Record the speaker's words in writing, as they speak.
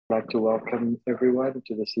I'd like to welcome everyone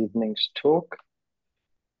to this evening's talk.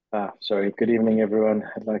 Good evening, everyone.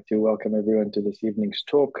 I'd like to welcome everyone to this evening's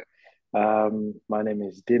talk. My name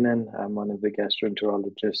is Dinen. I'm one of the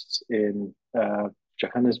gastroenterologists in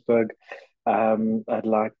Johannesburg. This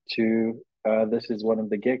is one of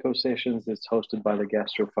the Gecko sessions that's hosted by the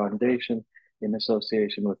Gastro Foundation in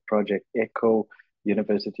association with Project ECHO,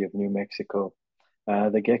 University of New Mexico.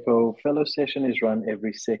 The Gecko Fellow session is run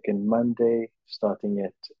every second Monday, starting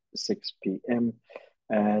at 6 p.m.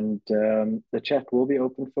 And the chat will be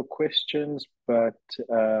open for questions, but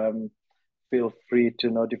feel free to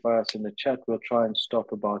notify us in the chat. We'll try and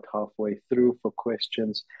stop about halfway through for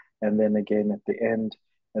questions, and then again at the end,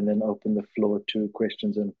 and then open the floor to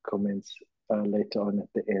questions and comments later on at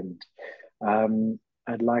the end.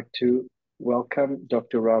 I'd like to welcome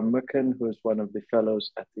Dr. Rahm, who is one of the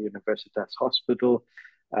fellows at the Universitas Hospital,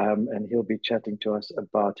 and he'll be chatting to us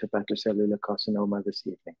about hepatocellular carcinoma this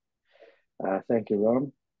evening. Thank you,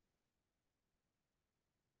 Rahm.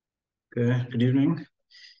 Okay, good evening.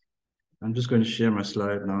 I'm just going to share my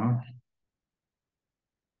slide now.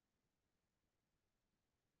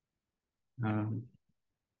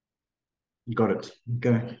 Got it.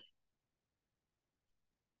 Okay.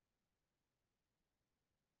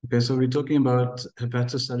 Okay, so we're talking about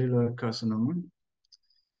hepatocellular carcinoma.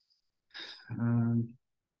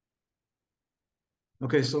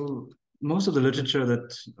 Okay, so most of the literature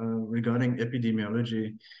that regarding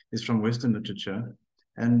epidemiology is from Western literature,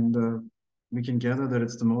 and we can gather that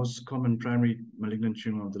it's the most common primary malignant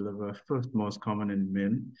tumor of the liver, fifth most common in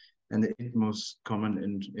men, and the eighth most common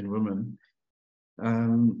in women.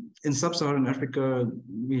 In sub-Saharan Africa,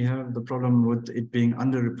 we have the problem with it being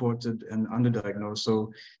underreported and underdiagnosed.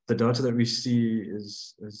 So the data that we see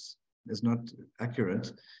is not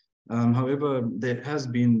accurate. However, there has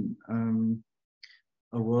been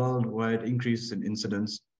a worldwide increase in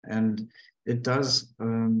incidence, and it does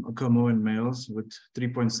occur more in males, with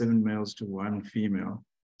 3.7 males to 1 female.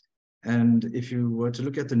 And if you were to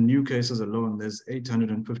look at the new cases alone, there's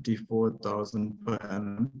 854,000 per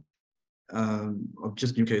annum of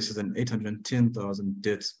just new cases and 810,000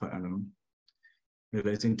 deaths per annum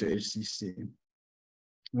relating to HCC.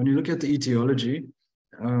 When you look at the etiology,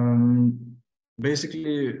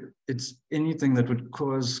 basically it's anything that would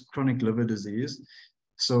cause chronic liver disease.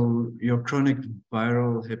 So your chronic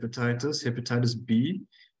viral hepatitis B.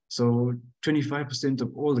 So 25%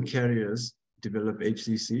 of all the carriers develop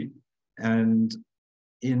HCC. And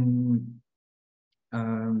in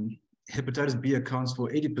hepatitis B accounts for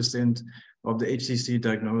 80% of the HCC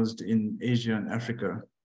diagnosed in Asia and Africa.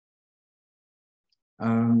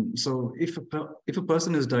 So if a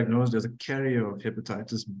person is diagnosed as a carrier of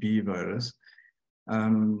hepatitis B virus,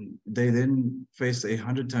 they then face a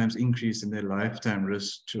 100 times increase in their lifetime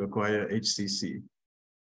risk to acquire HCC.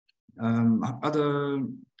 Other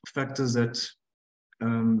factors that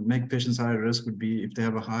make patients higher risk would be if they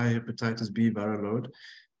have a high hepatitis B viral load,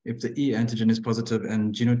 if the E antigen is positive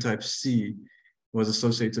and genotype C was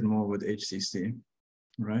associated more with HCC,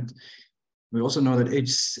 right? We also know that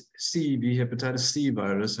HCV, hepatitis C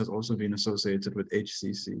virus, has also been associated with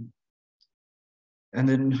HCC. And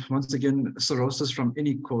then once again, cirrhosis from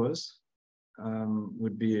any cause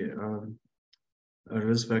would be a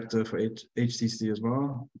risk factor for HCC as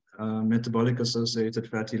well. Metabolic associated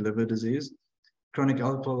fatty liver disease, chronic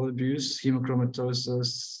alcohol abuse,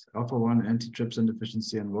 hemochromatosis, alpha-1 antitrypsin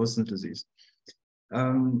deficiency, and Wilson's disease.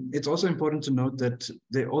 It's also important to note that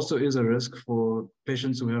there also is a risk for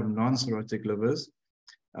patients who have non-cirrhotic livers.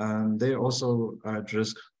 They also are at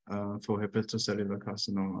risk for hepatocellular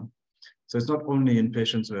carcinoma. So it's not only in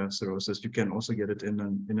patients who have cirrhosis, you can also get it in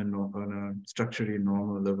a structurally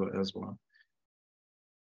normal liver as well.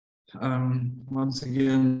 Once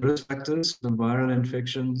again, risk factors, the viral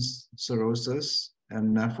infections, cirrhosis,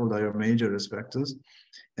 and NAFLD are your major risk factors.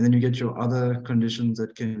 And then you get your other conditions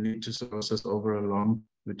that can lead to cirrhosis over a long,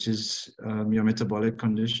 which is your metabolic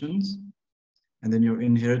conditions, and then your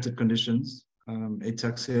inherited conditions,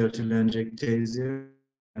 ataxia, telangiectasia,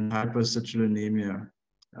 and hypercitrullinemia.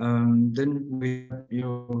 Then we have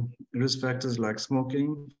your risk factors like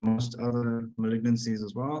smoking, most other malignancies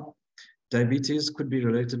as well. Diabetes could be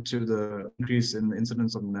related to the increase in the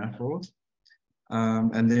incidence of NAFLD.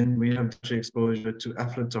 And then we have exposure to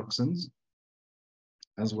aflatoxins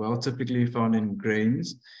as well, typically found in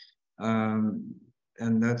grains. And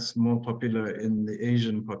that's more popular in the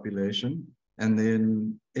Asian population, and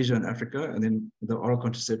then Asia and Africa, and then the oral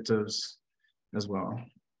contraceptives as well.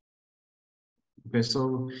 Okay,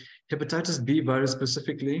 so hepatitis B virus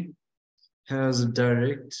specifically has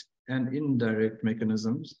direct and indirect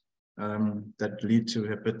mechanisms that lead to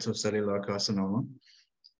hepatocellular carcinoma.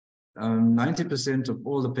 90% of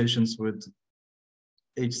all the patients with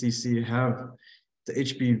HCC have the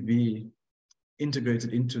HBV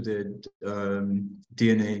integrated into their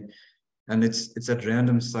DNA, and it's at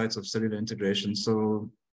random sites of cellular integration.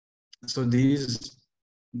 So these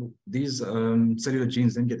cellular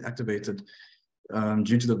genes then get activated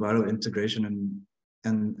due to the viral integration,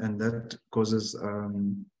 and that causes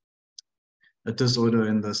a disorder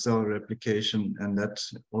in the cell replication, and that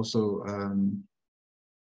also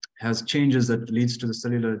has changes that leads to the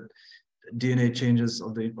cellular DNA changes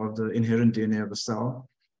of the inherent DNA of the cell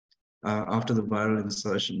after the viral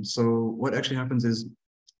insertion. So what actually happens is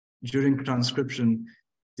during transcription,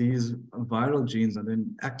 these viral genes are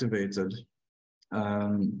then activated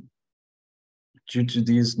due to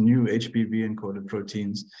these new HBV encoded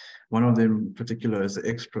proteins. One of them in particular is the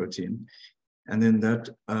X protein. And then that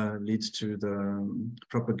leads to the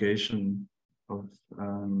propagation of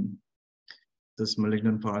this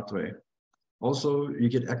malignant pathway. Also, you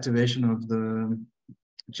get activation of the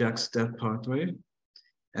JAK-STAT pathway.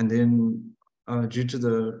 And then due to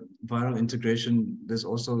the viral integration, there's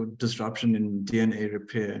also disruption in DNA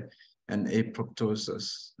repair and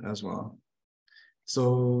apoptosis as well.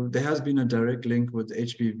 So there has been a direct link with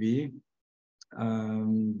HBV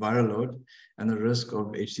viral load and the risk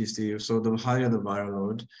of HCC. So the higher the viral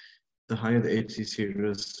load, the higher the HCC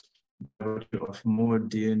risk of more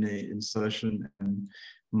DNA insertion and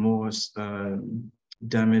more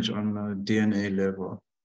damage on a DNA level.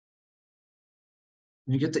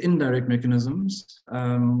 You get the indirect mechanisms,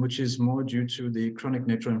 which is more due to the chronic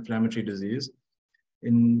neuroinflammatory disease,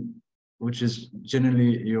 which is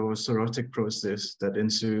generally your cirrhotic process that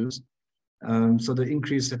ensues. So the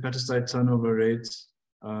increased hepatocyte turnover rates,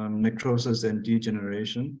 necrosis and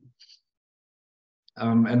degeneration.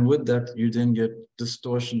 And with that, you then get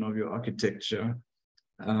distortion of your architecture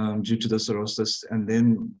due to the cirrhosis. And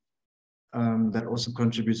then that also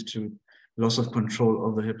contributes to loss of control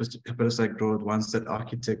of the hepatocyte growth once that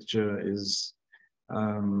architecture is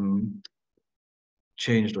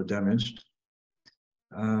changed or damaged.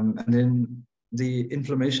 And then the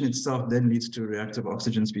inflammation itself then leads to reactive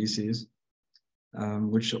oxygen species,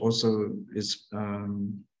 which also is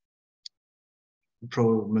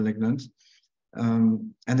pro-malignant.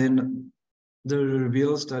 And then the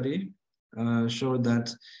REVEAL study showed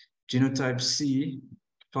that genotype C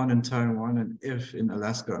found in Taiwan and F in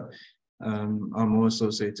Alaska are more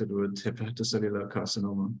associated with hepatocellular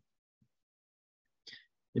carcinoma.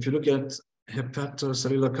 If you look at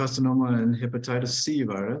hepatocellular carcinoma and hepatitis C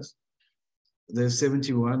virus, there's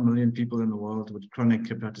 71 million people in the world with chronic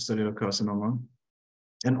hepatocellular carcinoma.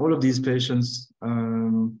 And all of these patients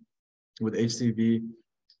with HCV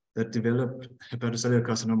that develop hepatocellular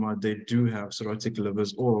carcinoma, they do have cirrhotic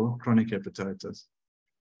livers or chronic hepatitis.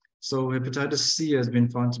 So hepatitis C has been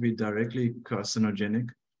found to be directly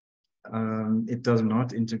carcinogenic. It does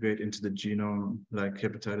not integrate into the genome like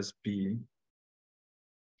hepatitis B.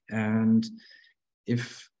 And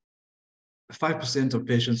if 5% of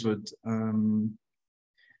patients with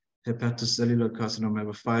hepatocellular carcinoma have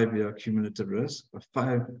a 5-year cumulative risk, a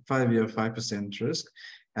 5-year 5% risk,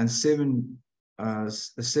 and a 7%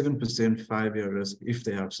 5-year risk if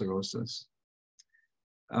they have cirrhosis.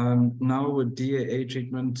 Now with DAA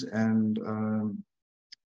treatment and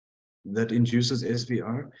that induces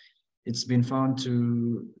SVR, it's been found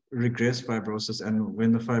to regress fibrosis, and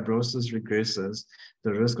when the fibrosis regresses,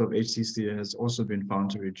 the risk of HCC has also been found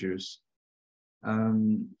to reduce.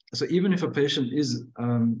 So even if a patient is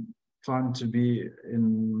found to be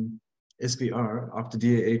in SVR after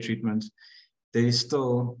DAA treatment, they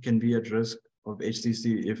still can be at risk of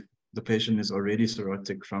HCC if the patient is already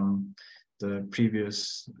cirrhotic from the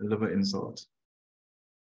previous liver insult.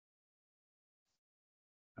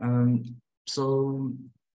 So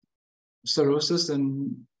cirrhosis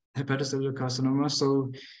and hepatocellular carcinoma.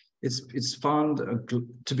 So it's found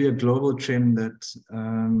to be a global trend that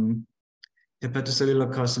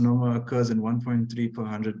hepatocellular carcinoma occurs in 1.3 per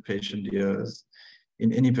 100 patient years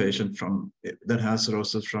in any patient that has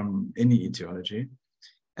cirrhosis from any etiology.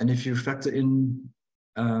 And if you factor in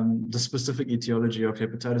the specific etiology of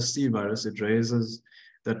hepatitis C virus, it raises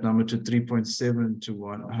that number to 3.7 to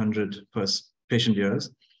 100 per patient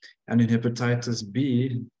years. And in hepatitis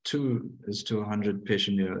B, 2 is to 100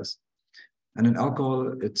 patient years. And in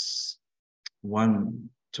alcohol, it's 1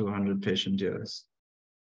 to 100 patient years.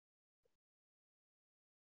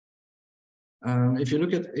 If you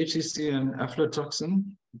look at HCC and aflatoxin,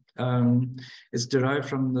 it's derived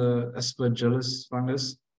from the Aspergillus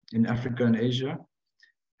fungus in Africa and Asia.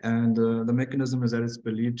 And the mechanism is that it's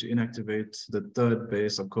believed to inactivate the third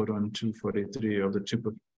base of codon 243 of the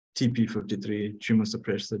TP53, tumor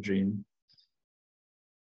suppressor gene.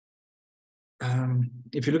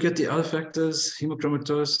 If you look at the other factors,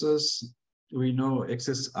 hemochromatosis, we know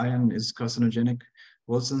excess iron is carcinogenic.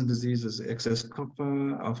 Wilson's disease is excess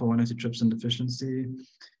copper, alpha-1 antitrypsin deficiency.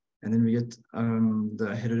 And then we get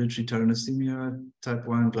the hereditary tyrannocemia, type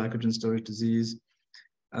 1 glycogen storage disease.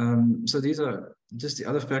 So these are just the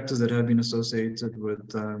other factors that have been associated with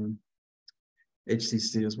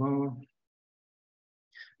HCC as well.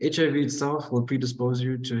 HIV itself will predispose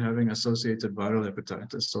you to having associated viral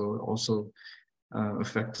hepatitis, so also a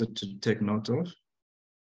factor to take note of.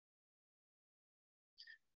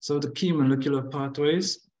 So the key molecular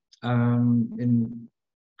pathways in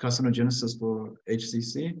carcinogenesis for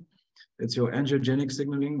HCC, it's your angiogenic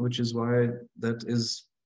signaling, which is why that is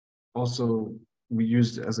also we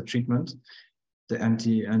used as a treatment, the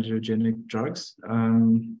anti-angiogenic drugs.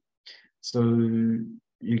 So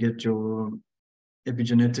you get your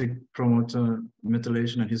epigenetic promoter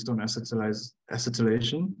methylation and histone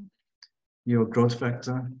acetylation, your growth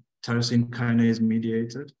factor, tyrosine kinase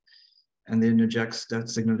mediated, and then your JAK-STAT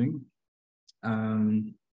signaling,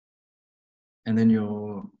 and then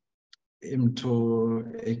your mTOR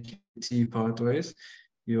AKT pathways,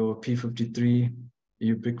 your P53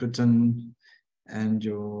 ubiquitin, and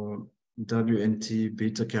your WNT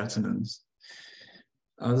beta-catenins.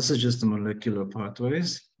 This is just the molecular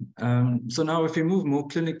pathways. So now if you move more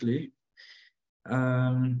clinically,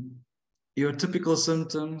 your typical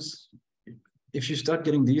symptoms, if you start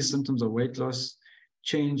getting these symptoms of weight loss,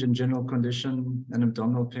 change in general condition, and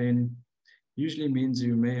abdominal pain, usually means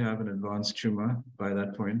you may have an advanced tumor by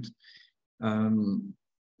that point.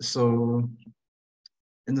 So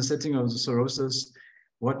in the setting of cirrhosis,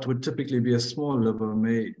 what would typically be a small liver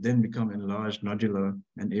may then become enlarged, nodular,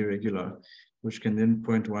 and irregular, which can then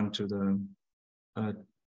point one to the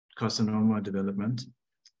carcinoma development.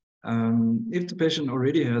 If the patient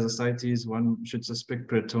already has ascites, one should suspect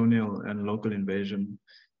peritoneal and local invasion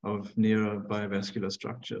of nearer biovascular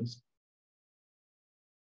structures.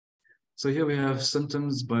 So here we have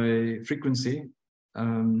symptoms by frequency.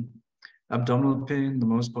 Abdominal pain, the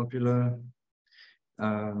most popular,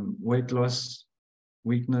 weight loss,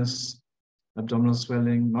 weakness, abdominal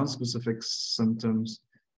swelling, non-specific symptoms.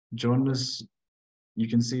 Jaundice, you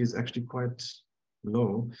can see, is actually quite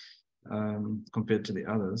low compared to the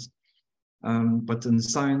others. But in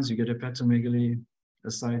signs, you get hepatomegaly,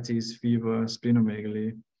 ascites, fever,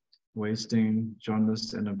 splenomegaly, wasting,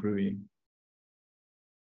 jaundice, and a bruit.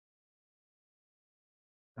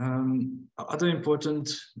 Other important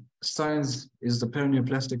signs is the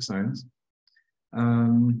paraneoplastic signs.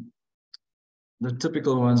 The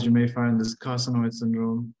typical ones you may find is carcinoid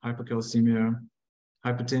syndrome, hypercalcemia,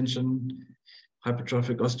 hypertension,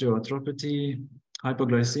 hypertrophic osteoarthropathy,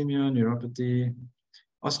 hypoglycemia, neuropathy,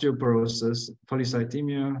 osteoporosis,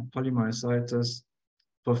 polycythemia, polymyositis,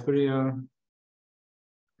 porphyria,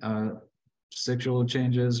 sexual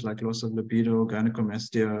changes like loss of libido,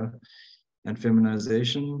 gynecomastia, and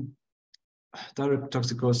feminization,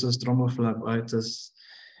 thyrotoxicosis, thrombophlebitis,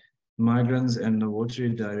 migraines, and the watery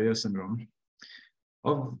diarrhea syndrome.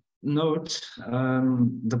 Of note,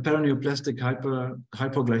 the paraneoplastic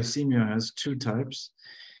hypoglycemia has two types.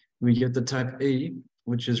 We get the type A,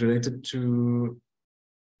 which is related to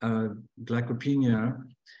glycopenia,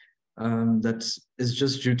 that is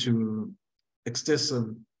just due to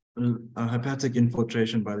excessive hepatic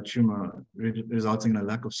infiltration by the tumor, resulting in a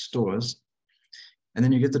lack of stores. And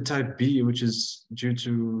then you get the type B, which is due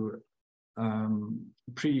to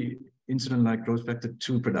pre-insulin-like growth factor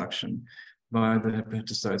 2 production by the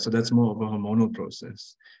hepatocyte. So that's more of a hormonal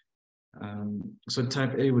process. So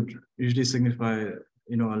type A would usually signify,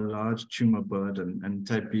 a large tumor burden, and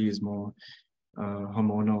type B is more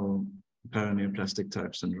hormonal paraneoplastic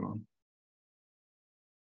type syndrome.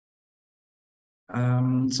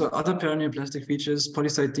 So other paraneoplastic features,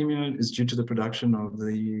 polycythemia is due to the production of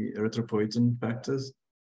the erythropoietin factors.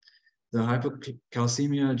 The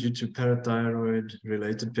hypocalcemia due to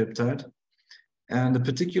parathyroid-related peptide. And the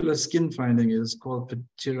particular skin finding is called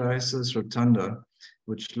pityriasis rotunda,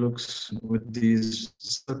 which looks with these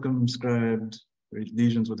circumscribed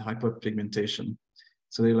lesions with hyperpigmentation.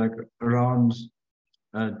 So they're like around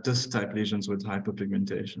disc-type lesions with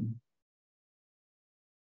hyperpigmentation.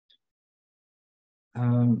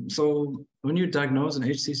 So when you diagnose an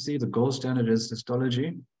HCC, the gold standard is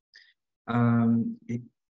histology.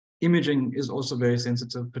 Imaging is also very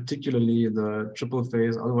sensitive, particularly the triple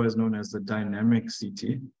phase, otherwise known as the dynamic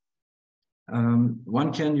CT.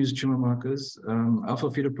 One can use tumor markers. Alpha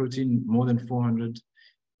fetoprotein more than 400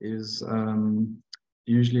 is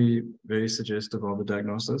usually very suggestive of the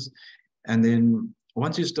diagnosis. And then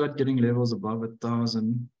once you start getting levels above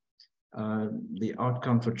 1,000, the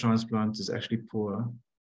outcome for transplant is actually poor,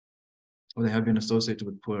 or they have been associated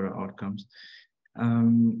with poorer outcomes.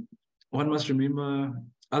 One must remember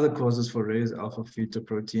other causes for raised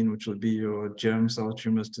alpha-fetoprotein, which will be your germ cell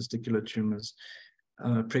tumors, testicular tumors,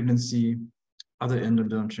 pregnancy, other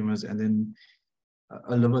endoderm tumors, and then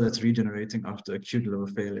a liver that's regenerating after acute liver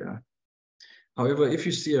failure. However, if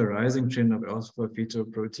you see a rising trend of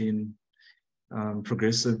alpha-fetoprotein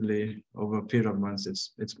progressively over a period of months,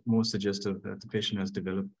 it's more suggestive that the patient has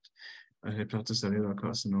developed a hepatocellular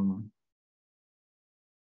carcinoma.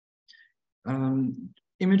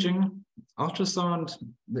 Imaging, ultrasound,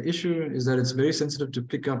 the issue is that it's very sensitive to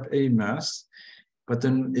pick up a mass, but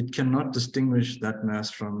then it cannot distinguish that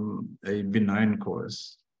mass from a benign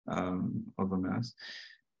cause of a mass.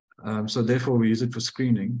 So therefore, we use it for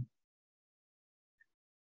screening.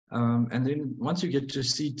 And then once you get to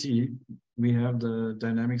CT, we have the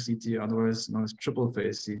dynamic CT, otherwise known as triple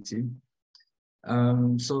phase CT.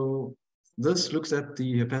 So this looks at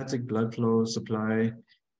the hepatic blood flow supply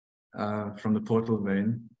from the portal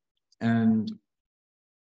vein. And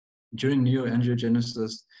during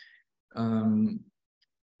neoangiogenesis,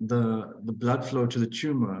 the blood flow to the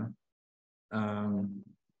tumor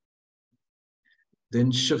then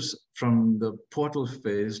shifts from the portal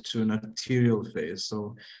phase to an arterial phase.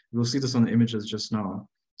 So we'll see this on the images just now.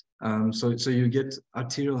 So you get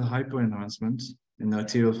arterial hypoenhancement in the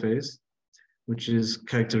arterial phase, which is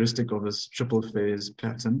characteristic of this triple phase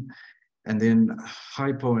pattern, and then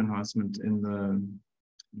hypoenhancement in the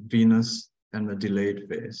venous and the delayed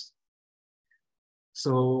phase.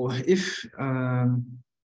 So if the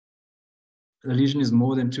lesion is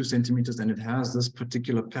more than 2 centimeters and it has this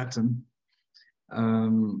particular pattern,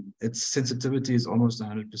 its sensitivity is almost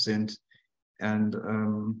 100%. And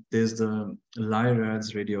there's the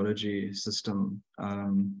LIRADS radiology system,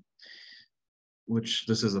 which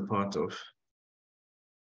this is a part of.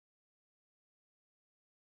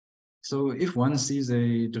 So if one sees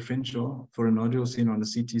a differential for a nodule seen on a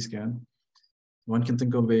CT scan, one can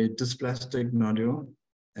think of a dysplastic nodule,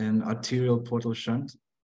 an arterial portal shunt,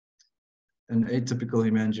 an atypical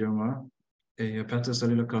hemangioma, a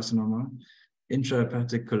hepatocellular carcinoma,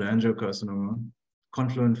 intrahepatic cholangiocarcinoma,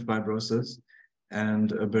 confluent fibrosis,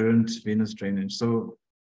 and aberrant venous drainage. So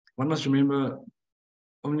one must remember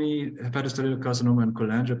only hepatocellular carcinoma and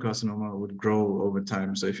cholangiocarcinoma would grow over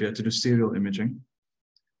time. So if you had to do serial imaging,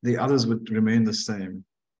 the others would remain the same.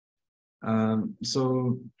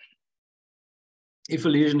 So if a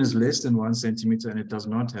lesion is less than 1 centimeter and it does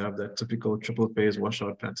not have that typical triple phase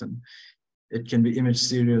washout pattern, it can be imaged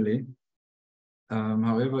serially.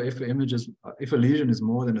 However, if a lesion is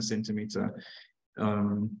more than 1 centimeter,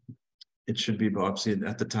 it should be biopsied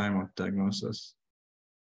at the time of diagnosis.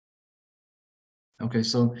 Okay,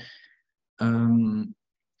 so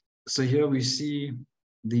so here we see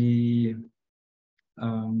the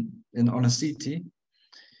on a CT.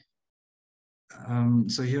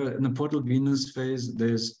 So here in the portal venous phase,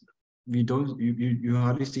 you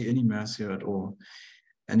hardly see any mass here at all.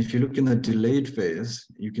 And if you look in the delayed phase,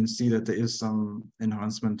 you can see that there is some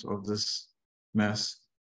enhancement of this mass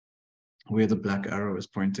where the black arrow is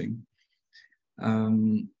pointing.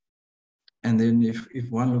 And then if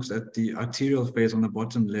one looks at the arterial phase on the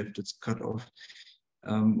bottom left, it's cut off.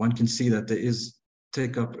 One can see that there is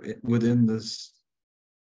take up within this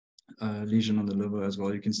lesion on the liver as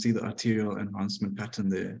well. You can see the arterial enhancement pattern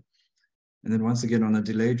there. And then once again on a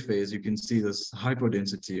delayed phase, you can see this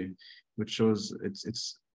hypodensity, which shows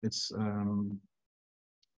its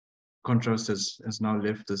contrast has now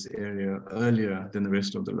left this area earlier than the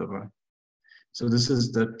rest of the liver. So this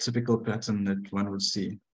is the typical pattern that one would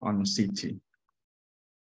see on CT.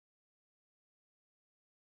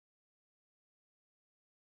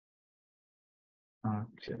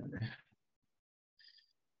 Okay.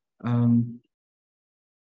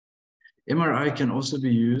 MRI can also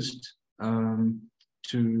be used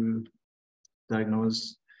to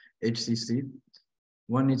diagnose HCC.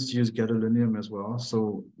 One needs to use gadolinium as well.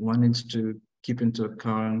 So one needs to keep into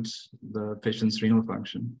account the patient's renal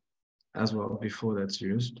function as well before that's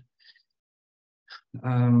used.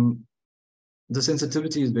 The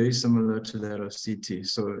sensitivity is very similar to that of CT,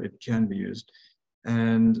 so it can be used.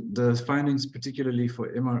 And the findings, particularly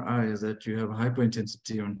for MRI, is that you have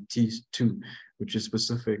hyperintensity on T2, which is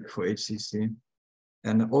specific for HCC,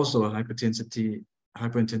 and also a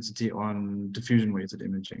hyperintensity on diffusion-weighted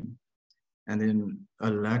imaging, and then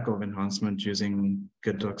a lack of enhancement using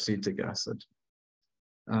gadoxetic acid.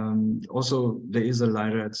 Also, there is a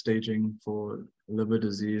LIRAD staging for liver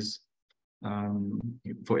disease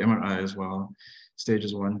for MRI as well,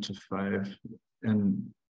 stages 1 to 5.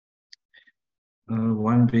 and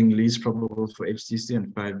 1 being least probable for HCC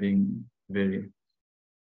and 5 being very.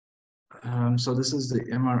 So this is the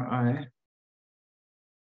MRI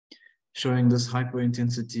showing this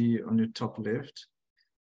hyperintensity on your top left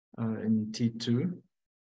in T2.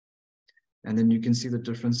 And then you can see the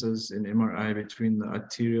differences in MRI between the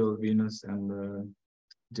arterial, venous, and the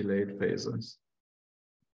delayed phases.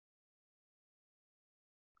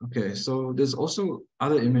 Okay, so there's also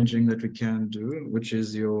other imaging that we can do, which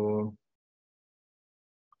is your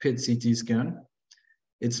PET-CT scan.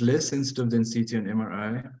 It's less sensitive than CT and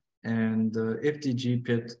MRI, and the FDG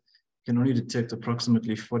PET can only detect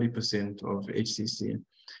approximately 40% of HCC.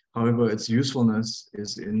 However, its usefulness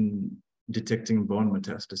is in detecting bone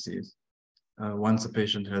metastases once a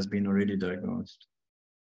patient has been already diagnosed.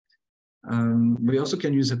 We also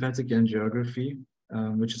can use hepatic angiography,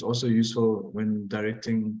 which is also useful when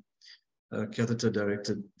directing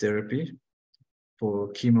catheter-directed therapy for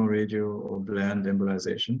chemoradial or bland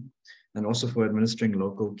embolization, and also for administering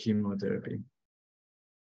local chemotherapy.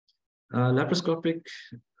 Laparoscopic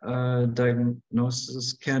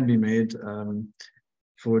diagnosis can be made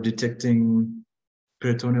for detecting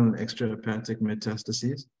peritoneal and extrahepatic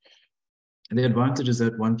metastases. And the advantage is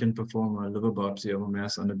that one can perform a liver biopsy of a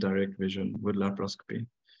mass under direct vision with laparoscopy.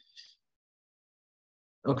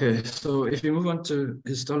 Okay, so if you move on to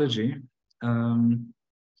histology,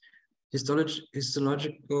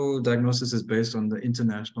 histological diagnosis is based on the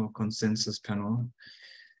International Consensus Panel,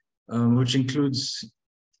 which includes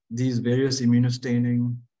these various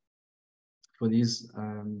immunostaining for these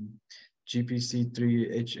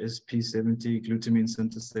GPC3, HSP70, glutamine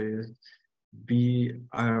synthase,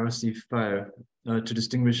 BIRC5 to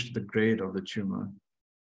distinguish the grade of the tumor.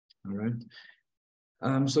 All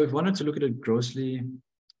right. So if we wanted to look at it grossly,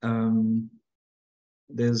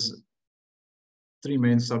 there's 3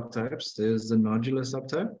 main subtypes. There's the nodular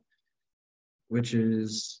subtype, which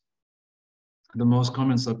is the most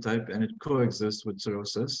common subtype, and it coexists with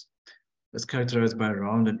cirrhosis. It's characterized by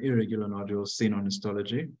round and irregular nodules seen on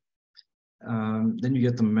histology. Then you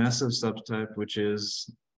get the massive subtype, which is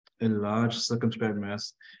a large circumscribed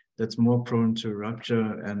mass that's more prone to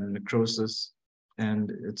rupture and necrosis,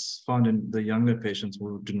 and it's found in the younger patients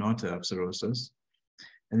who do not have cirrhosis.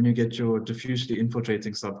 And then you get your diffusely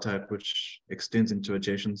infiltrating subtype, which extends into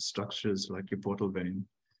adjacent structures like your portal vein.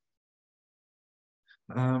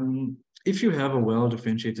 If you have a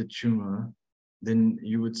well-differentiated tumor, then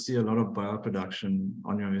you would see a lot of bile production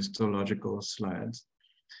on your histological slides.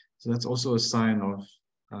 So that's also a sign of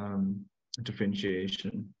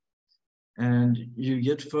differentiation. And you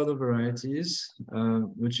get further varieties,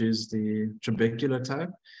 which is the trabecular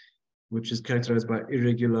type, which is characterized by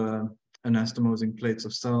irregular anastomosing plates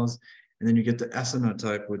of cells. And then you get the acinar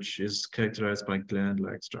type, which is characterized by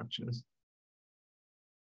gland-like structures.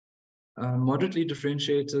 Moderately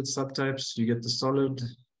differentiated subtypes, you get the solid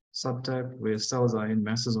subtype, where cells are in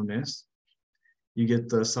masses or nests. You get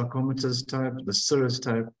the sarcomatous type, the serous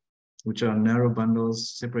type, which are narrow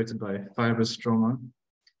bundles separated by fibrous stroma.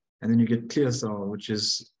 And then you get clear cell, which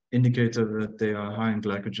is indicator that they are high in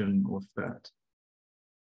glycogen or fat.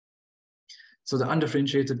 So the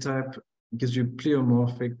undifferentiated type gives you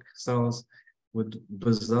pleomorphic cells with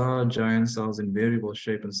bizarre giant cells in variable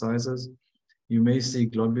shape and sizes. You may see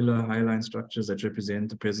globular hyaline structures that represent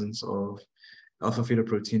the presence of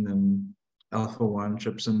alpha-fetoprotein and alpha-1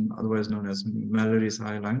 trypsin, otherwise known as Mallory's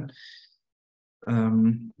hyaline.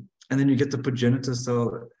 And then you get the progenitor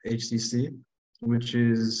cell HCC, which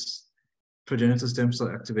is progenitor stem cell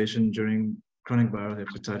activation during chronic viral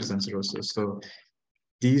hepatitis and cirrhosis. So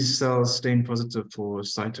these cells stain positive for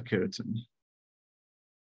cytokeratin.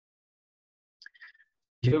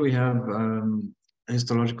 Here we have a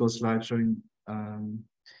histological slide showing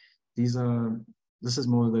this is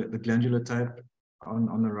more the glandular type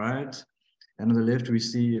on the right, and on the left we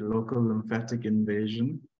see local lymphatic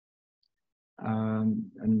invasion.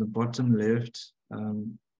 And the bottom left,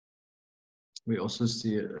 we also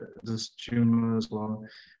see this tumor as well.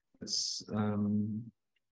 It's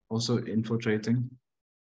also infiltrating.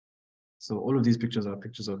 So all of these pictures are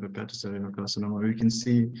pictures of hepatocellular carcinoma. We can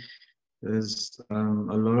see there's a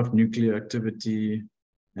lot of nuclear activity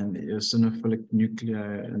and eosinophilic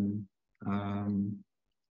nuclei and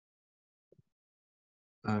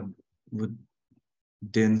with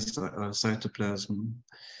dense cytoplasm.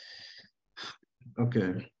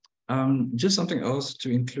 Okay. Just something else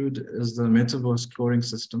to include is the metaverse scoring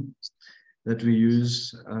system that we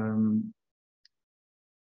use.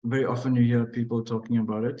 Very often you hear people talking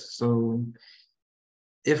about it. So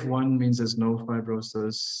if 1 means there's no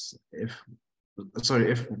fibrosis, if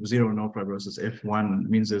sorry, F0, no fibrosis. F1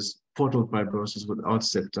 means there's portal fibrosis without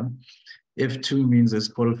septa. F2 means there's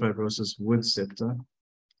portal fibrosis with septa.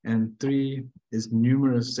 And 3 is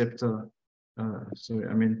numerous septa. Sorry,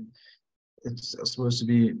 I mean, it's supposed to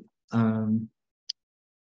be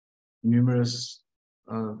numerous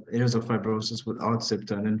areas of fibrosis without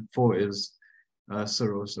septa. And then 4 is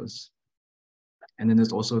cirrhosis. And then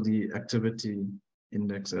there's also the activity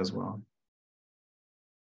index as well.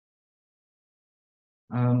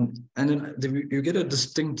 And then you get a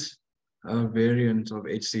distinct variant of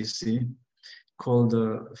HCC called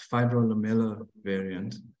the fibrolamellar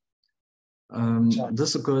variant.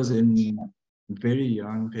 This occurs in very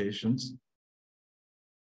young patients,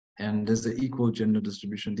 and there's the equal gender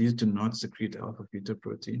distribution. These do not secrete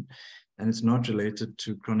alpha-fetoprotein, and it's not related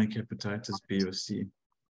to chronic hepatitis B or C.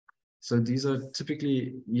 So these are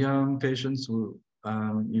typically young patients who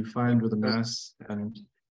you find with a mass, and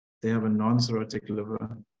they have a non-cirrhotic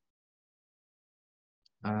liver.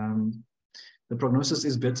 The prognosis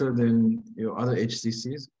is better than your other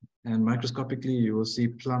HCCs, and microscopically you will see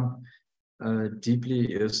plump, deeply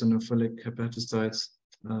eosinophilic hepatocytes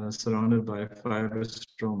surrounded by fibrous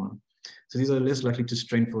stroma. So these are less likely to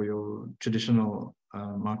strain for your traditional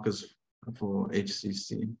markers for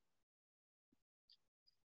HCC.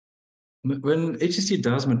 When HCC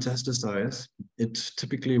does metastasize, it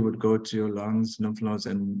typically would go to your lungs, lymph nodes,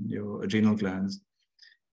 and your adrenal glands.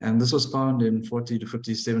 And this was found in 40 to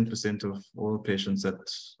 57% of all patients at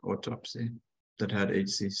autopsy that had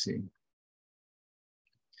HCC.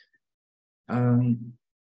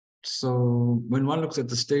 So when one looks at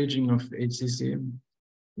the staging of HCC,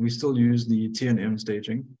 we still use the TNM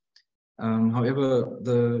staging. However,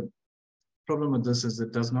 the problem with this is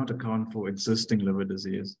it does not account for existing liver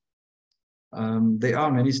disease. There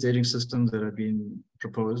are many staging systems that have been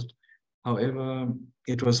proposed. However,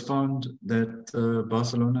 it was found that the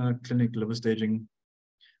Barcelona Clinic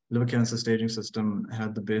liver cancer staging system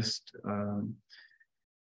had the best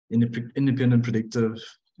independent predictive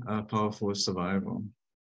power for survival.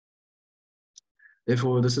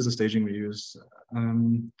 Therefore, this is the staging we use.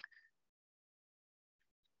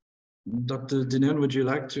 Dr. Dinen, would you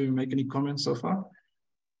like to make any comments so far?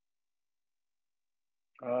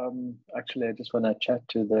 Actually, I just want to chat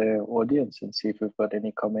to the audience and see if we've got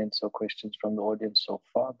any comments or questions from the audience so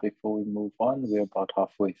far before we move on. We're about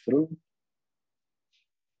halfway through.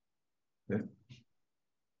 Yeah.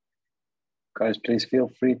 Guys, please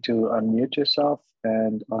feel free to unmute yourself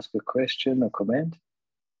and ask a question or comment.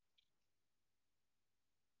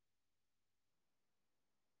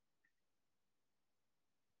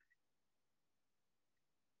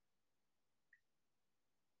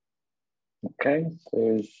 Okay,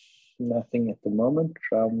 there's nothing at the moment.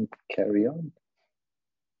 Rahm, carry on.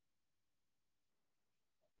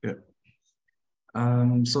 Yeah.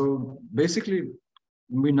 So basically,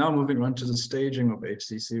 we're now moving on to the staging of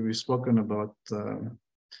HCC. We've spoken about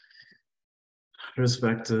risk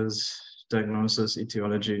factors, diagnosis,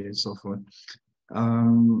 etiology, and so forth.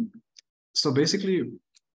 So basically,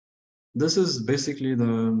 this is basically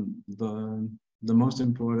the most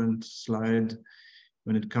important slide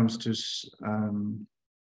when it comes to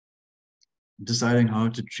deciding how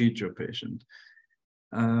to treat your patient.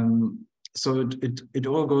 So it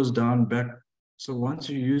all goes down back. So once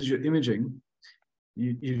you use your imaging,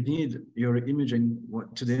 you need your imaging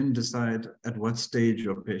to then decide at what stage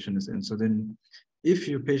your patient is in. So then if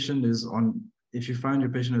your patient is on, if you find your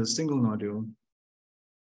patient has a single nodule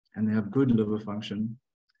and they have good liver function,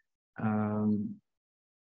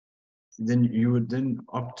 then you would then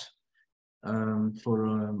opt for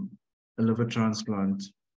a liver transplant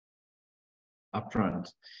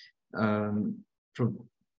upfront. And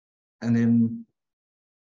then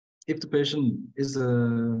if the patient is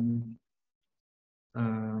a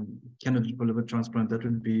candidate for liver transplant, that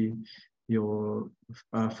would be your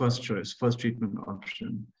first choice, first treatment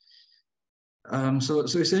option. So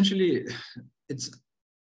essentially, it's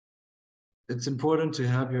important to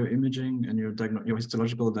have your imaging and your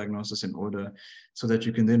histological diagnosis in order so that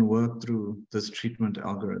you can then work through this treatment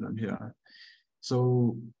algorithm here.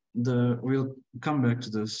 So we'll come back to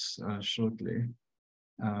this shortly.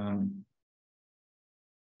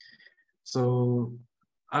 So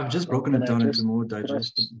I've just broken it down into more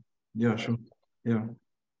digestible. Yeah, sure. Yeah.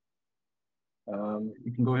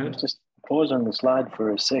 You can go ahead. Just pause on the slide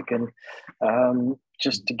for a second,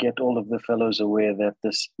 just to get all of the fellows aware that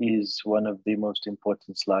this is one of the most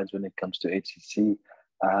important slides when it comes to HCC.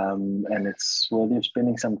 And it's worthy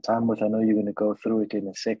spending some time with. I know you're going to go through it in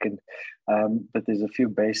a second, but there's a few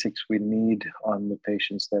basics we need on the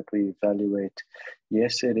patients that we evaluate.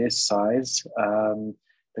 Yes, it is size.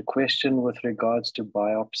 The question with regards to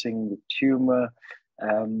biopsying the tumor,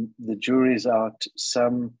 the jury's out.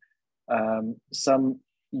 Some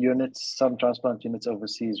units, some transplant units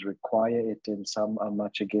overseas require it, and some are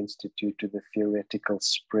much against it due to the theoretical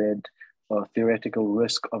spread or theoretical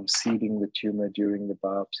risk of seeding the tumor during the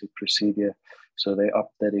biopsy procedure. So they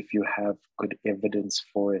opt that if you have good evidence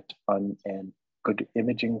for it on an good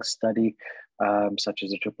imaging study, such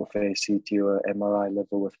as a triple phase CT or MRI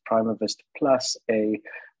level with Primavist plus a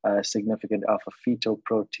significant alpha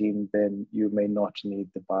fetoprotein, then you may not need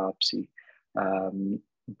the biopsy.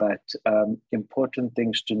 But important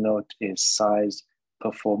things to note is size,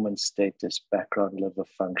 performance status, background liver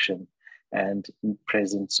function, and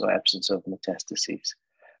presence or absence of metastases.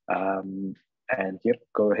 And yep,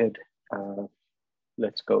 go ahead.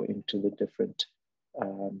 Let's go into the different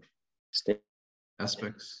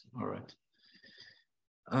aspects. All right.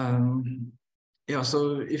 Yeah,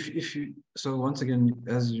 so so once again,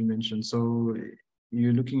 as you mentioned, so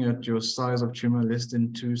you're looking at your size of tumor less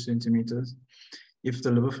than 2 centimeters. If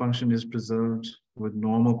the liver function is preserved with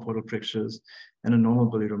normal portal pictures and a normal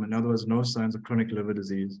bilirubin, in other words, no signs of chronic liver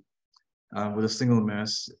disease, with a single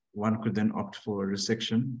mass, one could then opt for a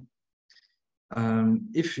resection.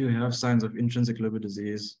 If you have signs of intrinsic liver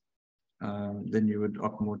disease, then you would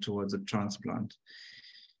opt more towards a transplant.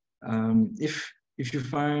 If you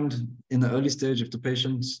find in the early stage, if the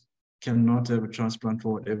patient cannot have a transplant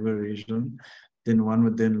for whatever reason, then one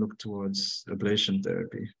would then look towards ablation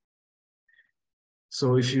therapy.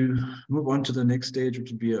 So if you move on to the next stage,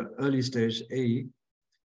 which would be an early stage A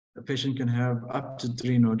patient can have up to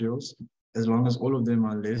 3 nodules, as long as all of them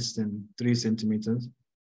are less than 3 centimeters.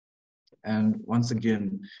 And once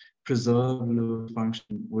again, preserve liver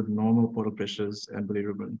function with normal portal pressures and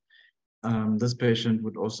bilirubin. This patient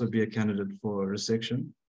would also be a candidate for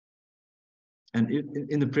resection. And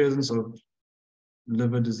in the presence of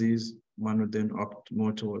liver disease, one would then opt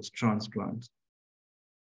more towards transplant.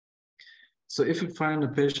 So if you find a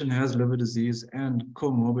patient has liver disease and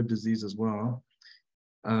comorbid disease as well,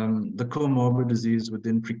 the comorbid disease would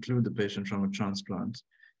then preclude the patient from a transplant.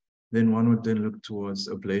 Then one would then look towards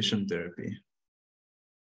ablation therapy.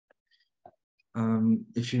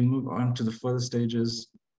 If you move on to the further stages,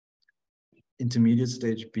 intermediate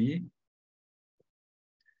stage B,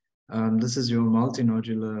 this is your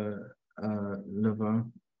multinodular liver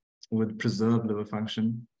with preserved liver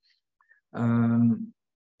function.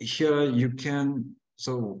 Here you can,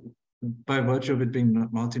 so by virtue of it being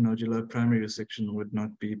multinodular, primary resection would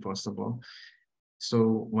not be possible.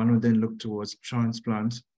 So one would then look towards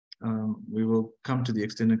transplant. We will come to the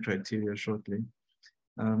extended criteria shortly.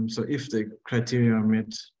 So if the criteria are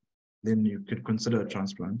met, then you could consider a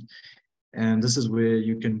transplant. And this is where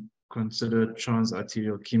you can consider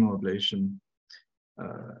transarterial chemoablation,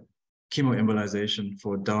 chemoembolization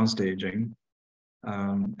for downstaging.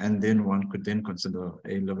 And then one could then consider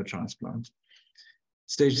a liver transplant.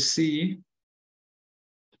 Stage C,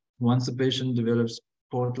 once the patient develops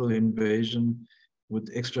portal invasion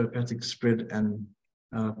with extrahepatic spread and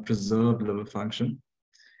preserved liver function,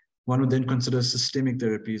 one would then consider systemic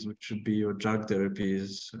therapies, which would be your drug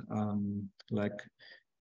therapies, like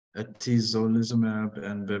atezolizumab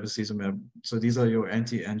and bevacizumab. So these are your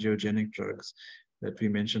anti-angiogenic drugs that we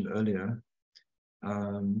mentioned earlier.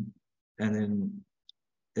 And then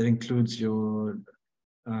it includes your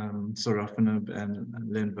sorafenib and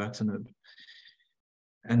lenvatinib.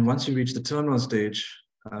 And once you reach the terminal stage,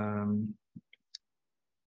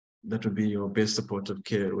 that would be your best supportive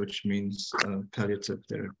care, which means palliative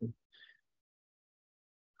therapy.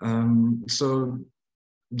 So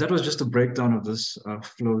that was just a breakdown of this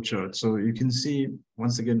flow chart. So you can see,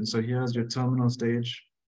 once again, so here's your terminal stage,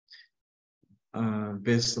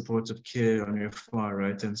 best supportive care on your far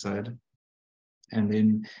right-hand side. And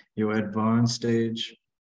then your advanced stage,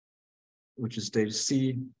 which is stage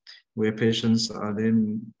C, where patients are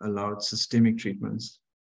then allowed systemic treatments.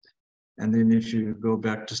 And then if you go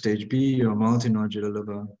back to stage B, your multinodular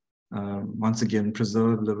liver, once again,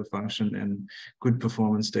 preserve liver function and good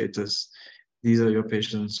performance status. These are your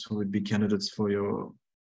patients who would be candidates for your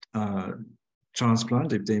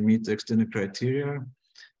transplant if they meet the extended criteria.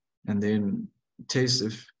 And then TACE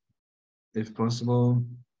if possible.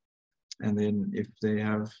 And then if they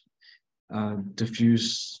have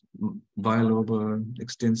diffuse bilobar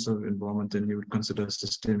extensive involvement, then you would consider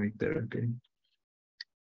systemic therapy.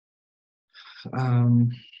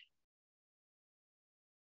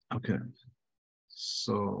 Okay,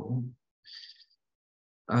 so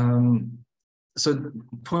so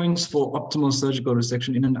points for optimal surgical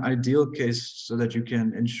resection in an ideal case, so that you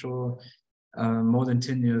can ensure more than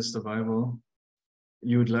 10 years survival.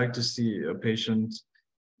 You would like to see a patient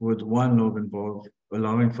with one lobe involved,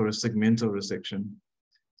 allowing for a segmental resection.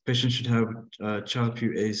 Patient should have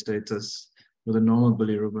Child-Pugh A status with a normal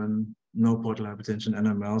bilirubin, no portal hypertension, and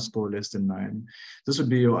a MEL score less than 9. This would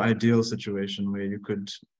be your ideal situation where you could,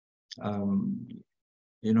 have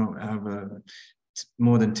a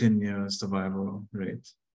more than 10-year survival rate.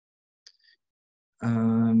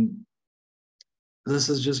 This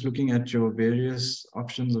is just looking at your various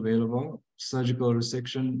options available: surgical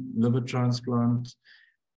resection, liver transplant,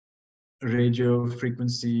 radio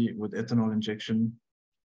frequency with ethanol injection,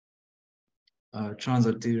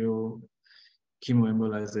 transarterial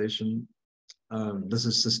chemoembolization. This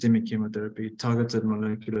is systemic chemotherapy, targeted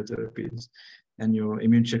molecular therapies, and your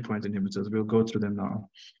immune checkpoint inhibitors. We'll go through them now.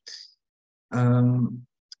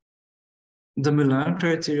 The Milan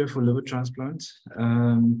criteria for liver transplant.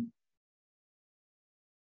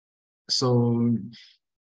 So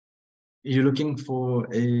you're looking for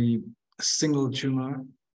a single tumor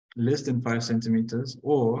less than 5 centimeters,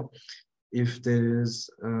 or if there's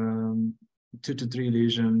 2 to 3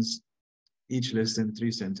 lesions, each less than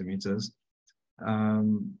 3 centimeters,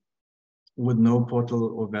 with no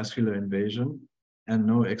portal or vascular invasion and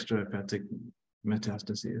no extrahepatic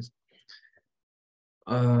metastases.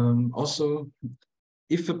 Also,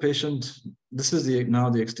 if a patient, this is now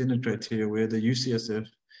the extended criteria where the UCSF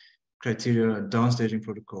criteria downstaging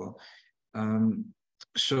protocol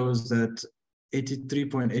shows that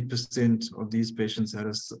 83.8% of these patients had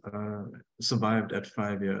survived at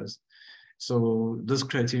 5 years. So this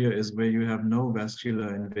criteria is where you have no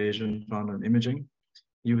vascular invasion found on imaging.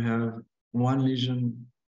 You have one lesion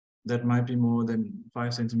that might be more than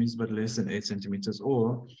 5 centimeters but less than 8 centimeters,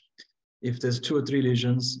 or if there's 2 or 3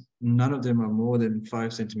 lesions, none of them are more than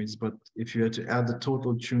 5 centimeters, but if you had to add the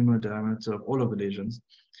total tumor diameter of all of the lesions,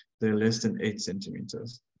 they're less than 8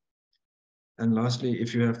 centimeters. And lastly,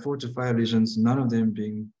 if you have 4 to 5 lesions, none of them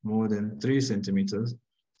being more than 3 centimeters,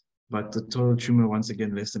 but the total tumor, once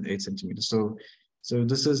again, less than 8 centimeters. So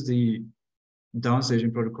this is the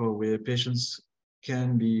downstaging protocol where patients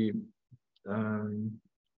can be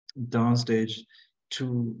downstage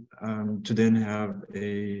to then have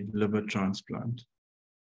a liver transplant.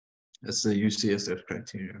 That's the UCSF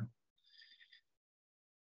criteria.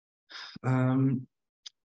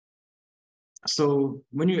 So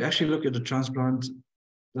when you actually look at the transplant,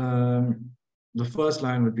 the first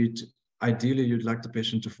line would be ideally you'd like the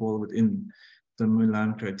patient to fall within the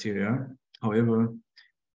Milan criteria. However,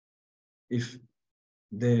 if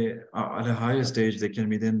they are at a higher stage, they can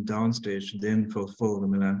be then downstage, then fulfill the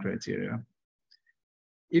Milan criteria.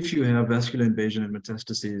 If you have vascular invasion and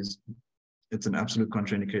metastases, it's an absolute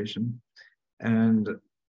contraindication. And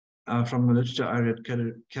from the literature I read,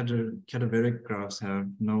 cadaveric grafts have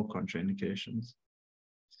no contraindications.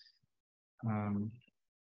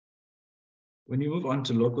 When you move on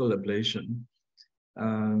to local ablation,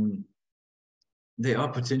 they are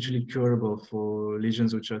potentially curable for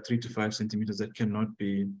lesions which are 3 to 5 centimeters that cannot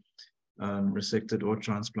be resected or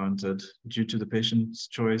transplanted due to the patient's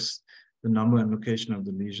choice, the number and location of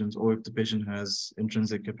the lesions, or if the patient has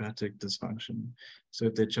intrinsic hepatic dysfunction. So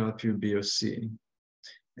if they're Child-Pugh B or C.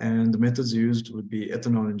 And the methods used would be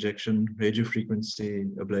ethanol injection,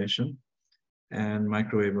 radiofrequency ablation, and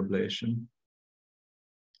microwave ablation.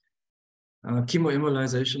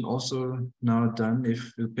 Chemoembolization also now done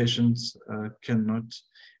if the patients cannot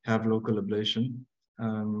have local ablation.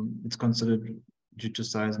 It's considered due to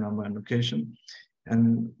size, number, and location.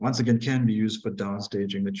 And once again, can be used for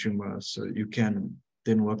downstaging the tumor. So you can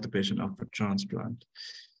then work the patient up for transplant.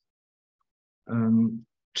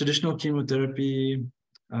 Traditional chemotherapy,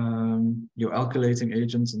 your alkylating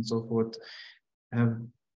agents and so forth have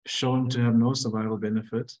shown to have no survival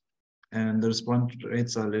benefit, and the response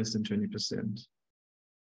rates are less than 20%.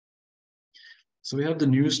 So we have the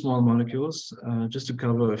new small molecules, just to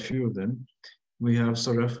cover a few of them. We have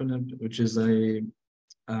sorafenib, which is a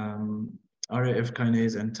RAF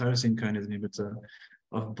kinase and tyrosine kinase inhibitor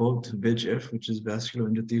of both VEGF, which is vascular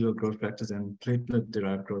endothelial growth factors, and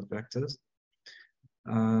platelet-derived growth factors.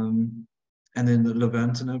 And then the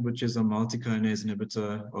levantinib, which is a multi-kinase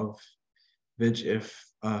inhibitor of VEGF,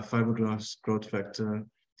 fibroblast growth factor,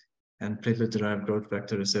 and platelet-derived growth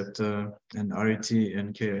factor receptor, and RET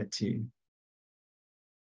and KIT.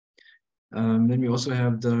 Then we also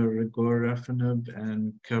have the regorafenib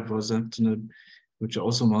and cabozantinib, which are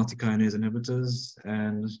also multi-kinase inhibitors,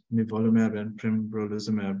 and nivolumab and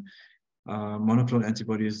pembrolizumab, monoclonal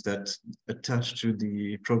antibodies that attach to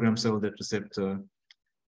the programmed cell death receptor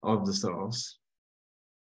of the cells.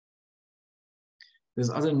 There's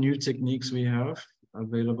other new techniques we have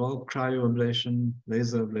available: cryoablation,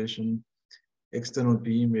 laser ablation, external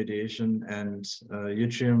beam radiation, and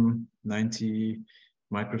yttrium-90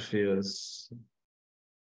 microspheres.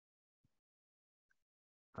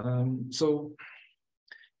 So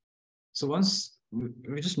once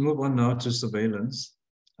we just move on now to surveillance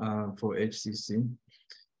for HCC.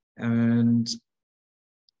 And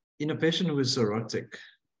in a patient who is cirrhotic,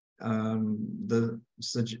 the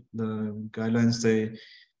guidelines say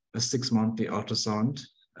a 6-monthly ultrasound.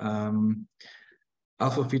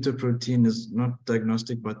 Alpha-fetoprotein is not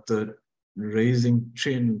diagnostic, but the raising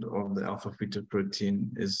trend of the alpha-fetoprotein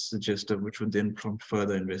is suggestive, which would then prompt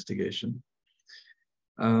further investigation.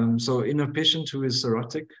 So in a patient who is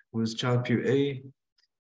cirrhotic, who is Child-Pugh A,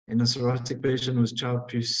 in a cirrhotic patient who is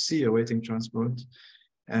Child-Pugh C awaiting transplant,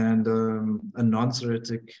 and a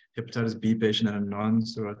non-cirrhotic hepatitis B patient and a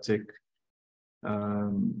non-cirrhotic,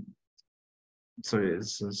 sorry,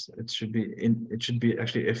 it should be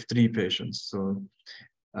actually F3 patients. So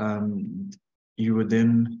you would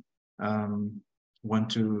then want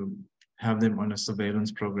to have them on a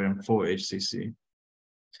surveillance program for HCC.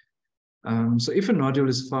 So if a nodule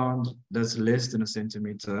is found that's less than a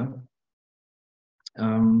centimeter,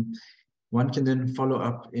 one can then follow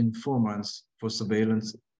up in 4 months for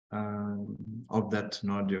surveillance of that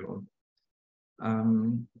nodule.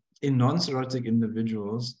 In non-cirrhotic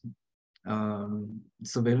individuals,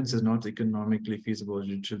 surveillance is not economically feasible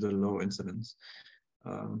due to the low incidence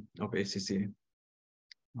of HCC.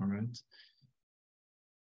 All right.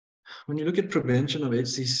 When you look at prevention of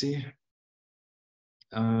HCC,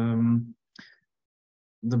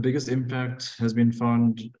 the biggest impact has been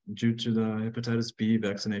found due to the hepatitis B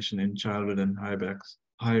vaccination in childhood and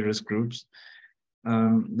high-risk groups.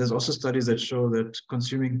 There's also studies that show that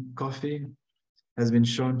consuming coffee has been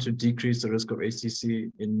shown to decrease the risk of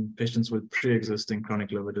HCC in patients with pre-existing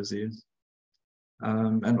chronic liver disease.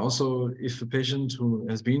 And also, if a patient who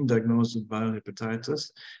has been diagnosed with viral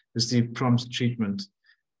hepatitis receives prompt treatment,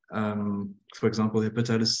 for example,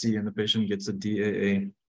 hepatitis C, and the patient gets a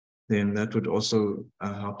DAA, then that would also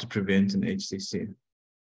help to prevent an HCC.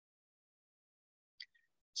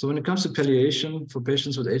 So when it comes to palliation for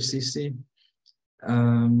patients with HCC,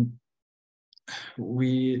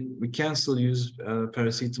 we can still use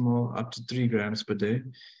paracetamol up to 3 grams per day.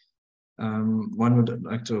 One would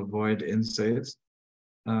like to avoid NSAIDs.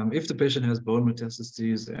 If the patient has bone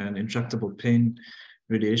metastases and intractable pain,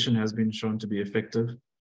 radiation has been shown to be effective.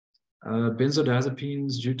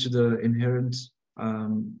 Benzodiazepines, due to the inherent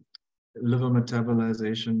liver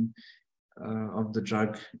metabolization of the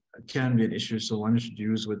drug, can be an issue, so one should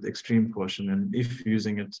use with extreme caution, and if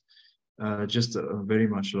using it, just a very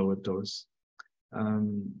much lower dose.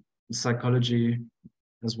 Psychology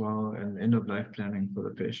as well, and end-of-life planning for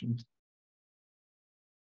the patient.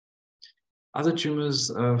 Other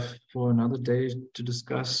tumors for another day to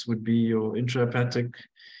discuss would be your intrahepatic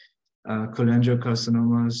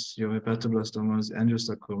cholangiocarcinomas, your hepatoblastomas,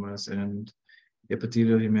 angiosarcomas, and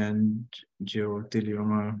epithelial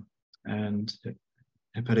hemangiopericytoma, and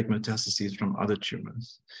hepatic metastases from other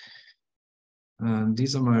tumors.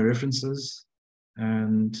 These are my references,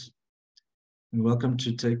 and you're welcome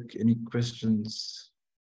to take any questions.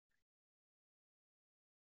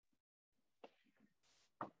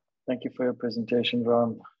 Thank you for your presentation,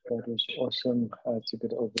 Rahm. That was awesome. It's a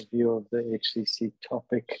good overview of the HCC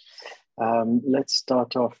topic. Let's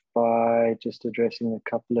start off by just addressing a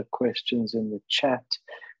couple of questions in the chat.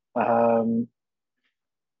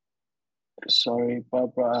 Sorry,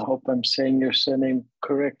 Barbara, I hope I'm saying your surname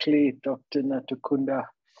correctly, Dr. Natukunda.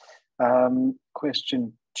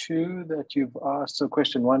 Question 2 that you've asked. So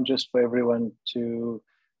question 1, just for everyone to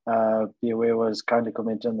be aware, was kind of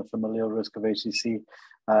comment on the familial risk of HCC.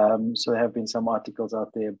 So there have been some articles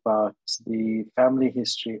out there about the family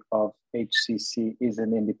history of HCC is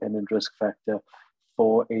an independent risk factor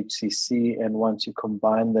for HCC. And once you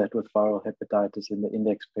combine that with viral hepatitis in the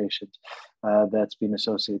index patient, that's been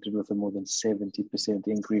associated with a more than 70%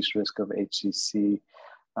 increased risk of HCC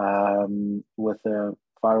with a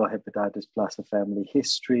viral hepatitis plus a family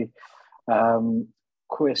history.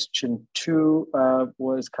 Question 2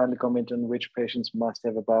 was kindly comment on which patients must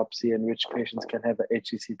have a biopsy and which patients can have a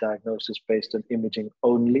HCC diagnosis based on imaging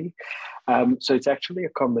only. So it's actually a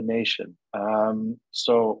combination.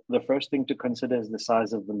 So the first thing to consider is the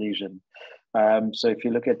size of the lesion. So if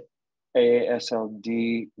you look at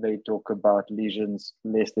AASLD, they talk about lesions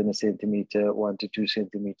less than a centimeter, 1 to 2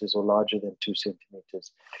 centimeters, or larger than 2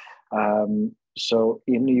 centimeters. So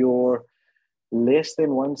in your less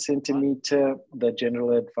than 1 centimeter, the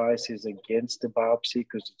general advice is against the biopsy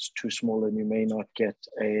because it's too small and you may not get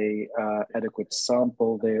a adequate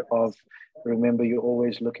sample thereof. Remember, you're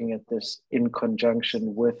always looking at this in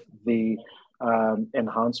conjunction with the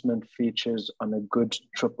enhancement features on a good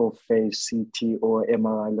triple phase CT or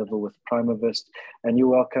MRI level with Primavist, and you're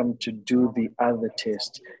welcome to do the other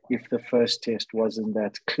test if the first test wasn't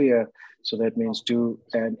that clear. So that means do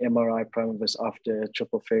an MRI Primavist after a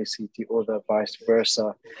triple phase CT or the vice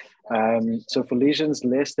versa. So for lesions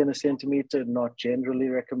less than a centimeter, not generally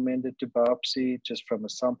recommended to biopsy, just from a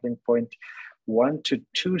sampling point. 1 to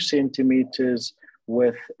 2 centimeters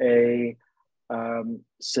with a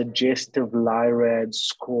suggestive LIRAD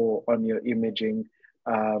score on your imaging,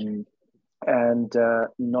 and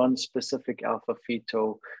non-specific alpha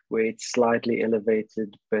fetal where it's slightly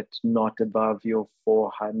elevated but not above your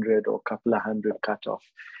 400 or couple of hundred cutoff,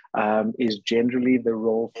 is generally the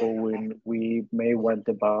role for when we may want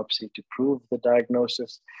the biopsy to prove the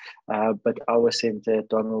diagnosis. But our center at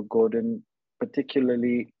Donald Gordon,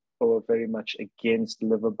 particularly or very much against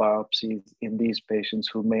liver biopsies in these patients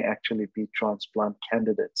who may actually be transplant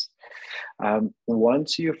candidates.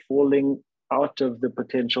 Once you're falling out of the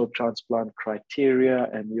potential transplant criteria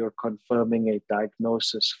and you're confirming a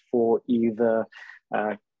diagnosis for either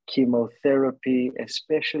chemotherapy,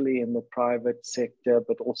 especially in the private sector,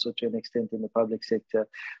 but also to an extent in the public sector,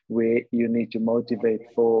 where you need to motivate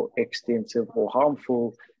for extensive or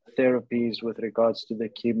harmful therapies with regards to the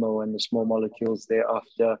chemo and the small molecules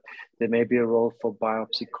thereafter, there may be a role for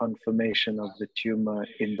biopsy confirmation of the tumor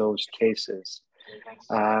in those cases.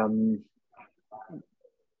 I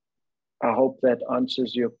hope that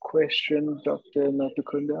answers your question, Dr.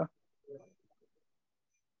 Natukunda.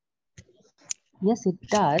 Yes, it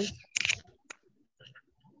does.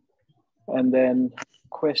 And then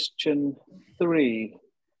question 3.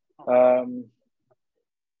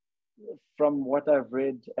 From what I've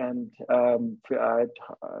read, and I'd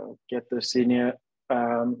get the senior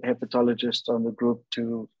hepatologist on the group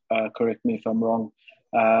to correct me if I'm wrong,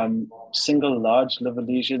 single large liver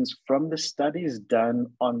lesions from the studies done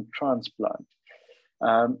on transplant.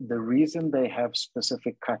 The reason they have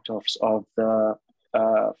specific cutoffs of the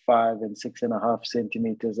 5 and 6.5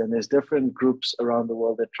 centimeters, and there's different groups around the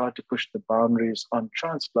world that try to push the boundaries on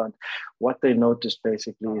transplant. What they noticed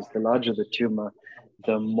basically is the larger the tumor,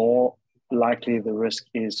 the more likely the risk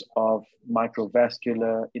is of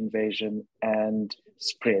microvascular invasion and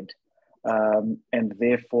spread. And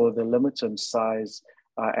therefore the limits on size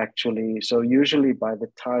are actually, so usually by the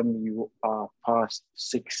time you are past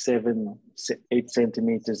 6, 7, 8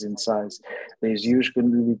 centimeters in size, there's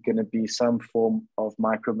usually going to be some form of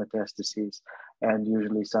micrometastases and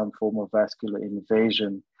usually some form of vascular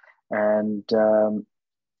invasion. And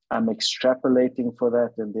I'm extrapolating for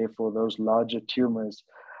that, and therefore those larger tumors,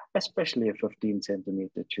 especially a 15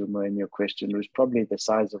 centimeter tumor in your question, which is probably the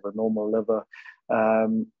size of a normal liver,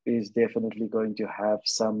 is definitely going to have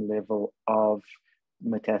some level of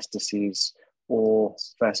metastases or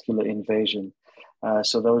vascular invasion.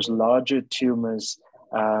 So those larger tumors,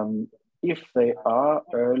 if they are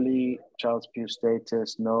early Child-Pugh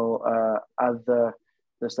status, no other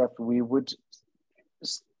the stuff, we would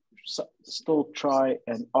still try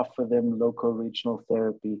and offer them local regional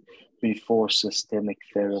therapy before systemic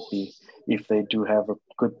therapy if they do have a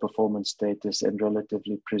good performance status and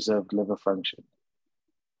relatively preserved liver function.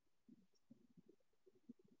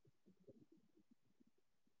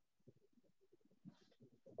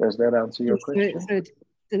 Does that answer your question?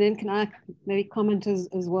 So then can I maybe comment as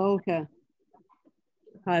well here?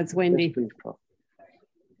 Hi, it's Wendy. Yes, please, Prof.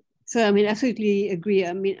 So, I mean, absolutely agree.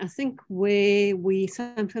 I mean, I think where we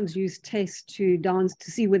sometimes use tests to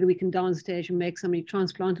see whether we can downstage and make somebody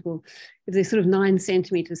transplantable, if they're sort of 9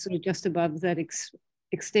 centimeters, sort of just above that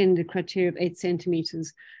extended criteria of 8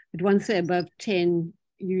 centimeters. But once they're above 10,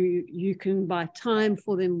 you can buy time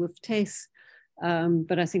for them with tests,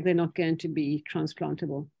 but I think they're not going to be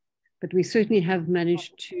transplantable. But we certainly have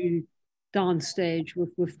managed to downstage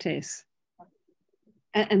with tests.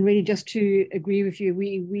 And really, just to agree with you,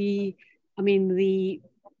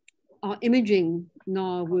 our imaging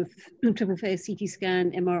now with triple phase CT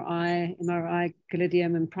scan, MRI,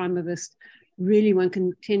 Galledium, and Primavist, really one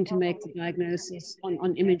can tend to make the diagnosis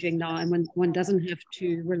on imaging now, and one doesn't have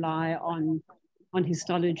to rely on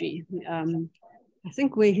histology. I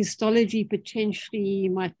think where histology potentially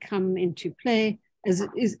might come into play is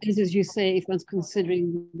as you say, if one's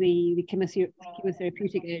considering the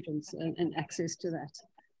chemotherapeutic agents and access to that.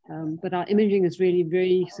 But our imaging is really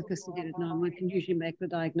very sophisticated now, and one can usually make the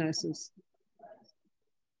diagnosis.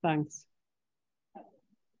 Thanks.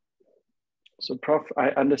 So, Prof, I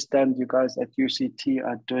understand you guys at UCT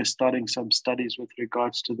are starting some studies with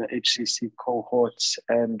regards to the HCC cohorts,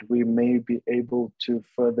 and we may be able to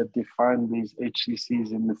further define these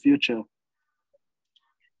HCCs in the future.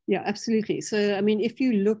 Yeah, absolutely. So, I mean, if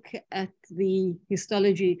you look at the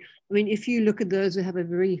histology, I mean, if you look at those who have a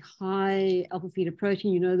very high alpha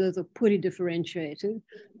fetoprotein, you know, those are poorly differentiated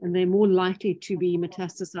and they're more likely to be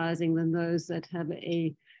metastasizing than those that have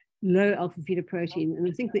a low alpha fetoprotein. And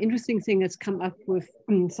I think the interesting thing that's come up with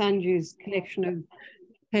Sanju's collection of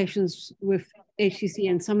patients with HCC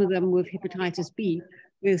and some of them with hepatitis B,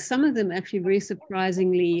 where some of them actually very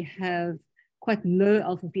surprisingly have quite low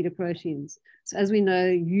alpha fetoproteins. So as we know,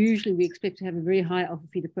 usually we expect to have a very high alpha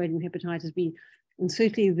fetoprotein hepatitis B. And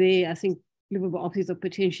certainly there, I think liver biopsies are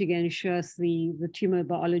potentially going to show us the tumor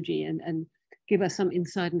biology and give us some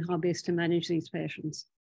insight on how best to manage these patients.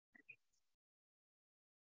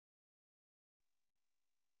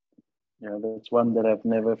 Yeah, that's one that I've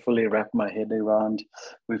never fully wrapped my head around.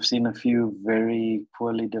 We've seen a few very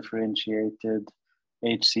poorly differentiated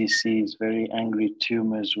HCCs, very angry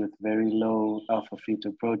tumors with very low alpha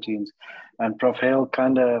fetoproteins. And Prof. Hale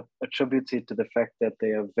kind of attributes it to the fact that they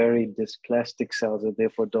are very dysplastic cells and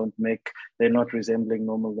therefore they're not resembling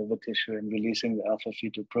normal liver tissue and releasing the alpha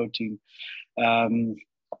fetoprotein.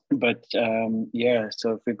 Yeah,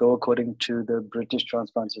 so if we go according to the British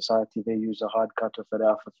Transplant Society, they use a hard cutoff at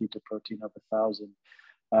alpha fetoprotein of 1,000.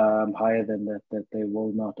 Higher than that they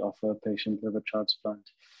will not offer a patient liver transplant.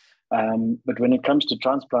 But when it comes to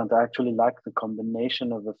transplant, I actually like the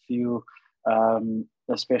combination of a few,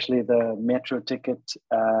 especially the Metro ticket,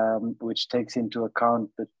 which takes into account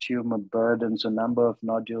the tumor burden, so number of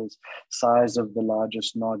nodules, size of the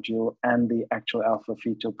largest nodule, and the actual alpha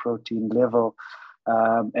fetoprotein level,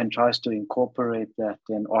 and tries to incorporate that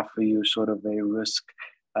and offer you sort of a risk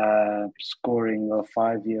scoring of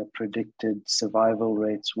 5-year predicted survival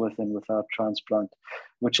rates with and without transplant,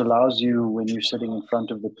 which allows you, when you're sitting in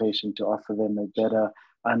front of the patient, to offer them a better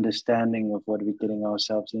understanding of what we're getting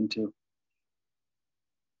ourselves into.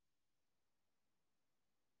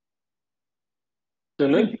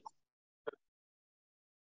 Dinen?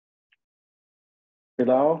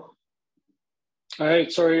 Hello? Hi,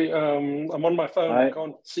 sorry, I'm on my phone. Hi. I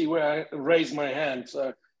can't see where I raised my hand,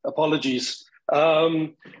 so apologies. Yeah,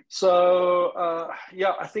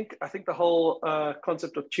 I think the whole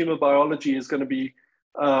concept of tumor biology is going to be,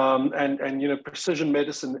 and you know, precision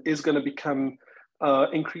medicine is going to become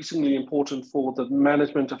increasingly important for the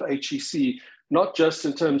management of HCC, not just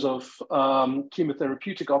in terms of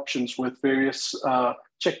chemotherapeutic options with various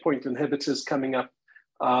checkpoint inhibitors coming up,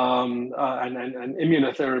 and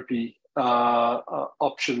immunotherapy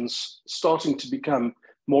options starting to become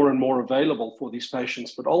more and more available for these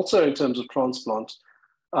patients, but also in terms of transplant.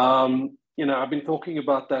 You know, I've been talking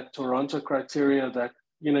about that Toronto criteria that,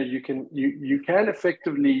 you know, you can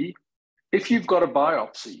effectively, if you've got a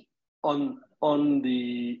biopsy on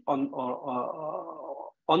the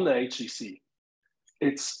HCC,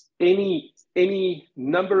 it's any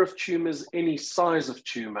number of tumors, any size of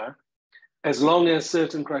tumor, as long as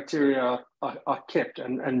certain criteria are kept.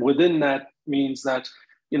 And within that means that,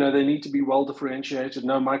 you know, they need to be well differentiated,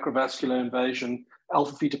 no microvascular invasion,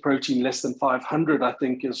 alpha fetoprotein less than 500, I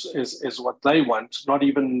think is what they want, not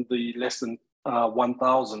even the less than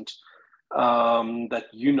 1,000 that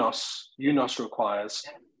UNOS requires.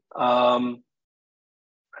 And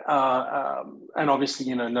obviously,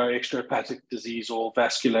 you know, no extrahepatic disease or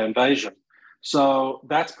vascular invasion. So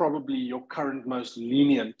that's probably your current most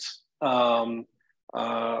lenient guideline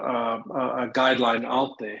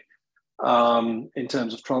out there in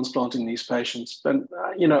terms of transplanting these patients. But,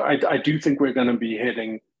 you know, I do think we're going to be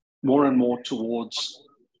heading more and more towards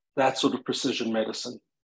that sort of precision medicine.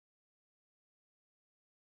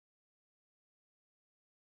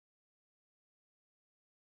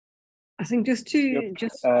 I think just to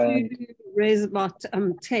raise about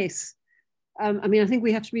TACE, I mean, I think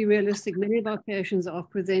we have to be realistic. Many of our patients are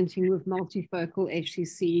presenting with multifocal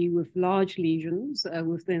HCC with large lesions,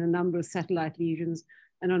 within a number of satellite lesions,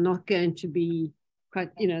 and are not going to be,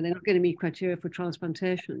 you know, they're not going to meet criteria for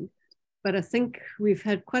transplantation. But I think we've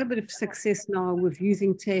had quite a bit of success now with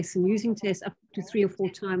using TACE and using TACE up to 3 or 4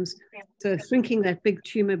 times. So shrinking that big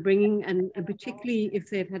tumor, bringing, and particularly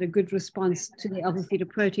if they've had a good response to the alpha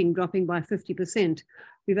fetoprotein dropping by 50%,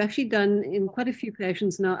 we've actually done in quite a few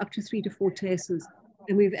patients now up to 3 to 4 TACEs.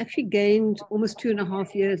 And we've actually gained almost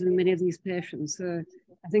 2.5 years in many of these patients. So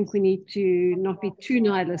I think we need to not be too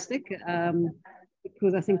nihilistic,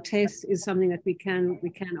 because I think TACE is something that we can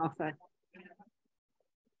offer.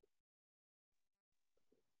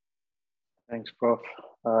 Thanks, Prof.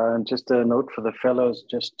 And just a note for the fellows,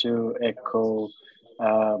 just to echo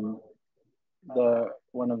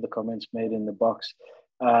one of the comments made in the box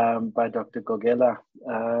by Dr. Gogela.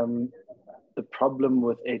 The problem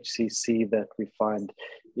with HCC that we find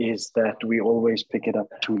is that we always pick it up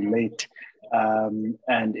too late.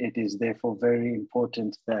 And it is therefore very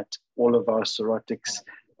important that all of our cirrhotics,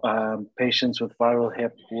 patients with viral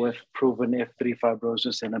hep with proven F3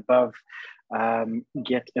 fibrosis and above,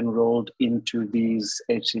 get enrolled into these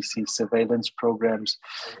HCC surveillance programs.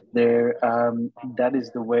 That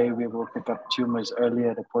is the way we will pick up tumors early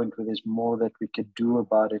at a point where there's more that we could do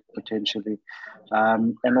about it potentially.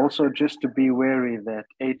 And also just to be wary that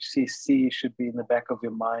HCC should be in the back of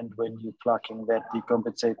your mind when you're plucking that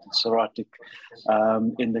decompensated cirrhotic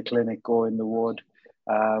in the clinic or in the ward.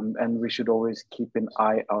 And we should always keep an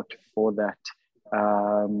eye out for that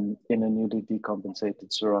in a newly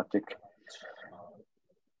decompensated cirrhotic.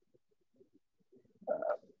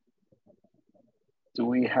 Do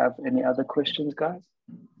we have any other questions, guys?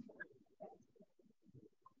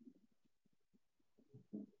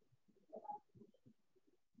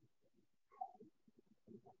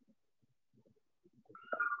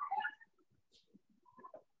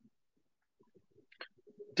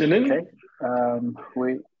 Dinen? Okay.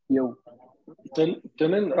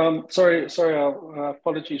 Dinen, sorry,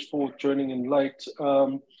 apologies for joining in late.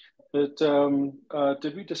 But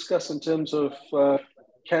did we discuss in terms of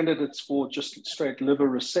candidates for just straight liver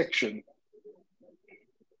resection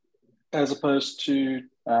as opposed to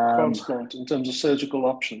transplant in terms of surgical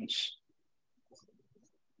options?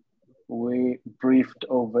 We briefed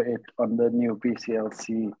over it on the new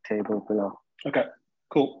BCLC table below. Okay,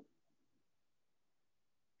 cool.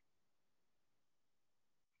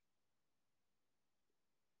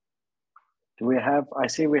 Do we have, I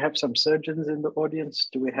see we have some surgeons in the audience.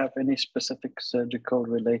 Do we have any specific surgical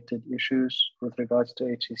related issues with regards to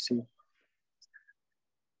HCC?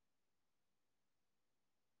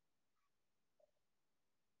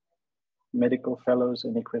 Medical fellows,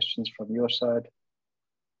 any questions from your side?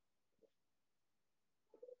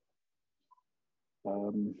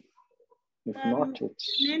 If not,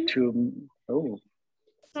 it's Dinen, oh.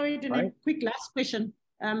 Sorry, Dinen, Right. quick last question.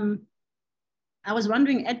 I was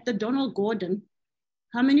wondering, at the Donald Gordon,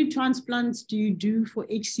 how many transplants do you do for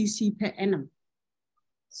HCC per annum?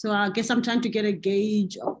 So I guess I'm trying to get a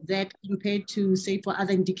gauge of that compared to, say, for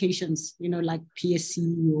other indications, you know, like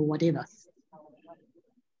PSC or whatever.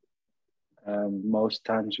 Most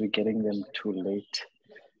times we're getting them too late.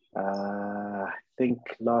 I think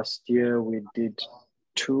last year we did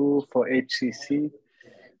 2 for HCC,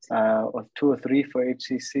 or 2 or 3 for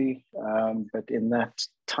HCC. But in that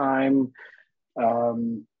time,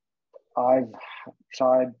 I've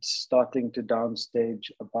tried starting to downstage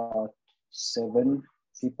about 7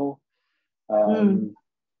 people,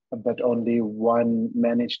 but only 1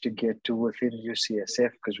 managed to get to within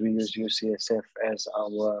UCSF because we use UCSF as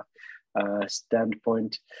our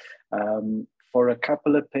standpoint. For a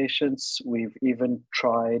couple of patients, we've even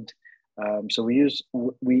tried. So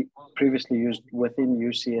we previously used within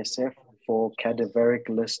UCSF for cadaveric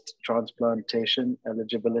list transplantation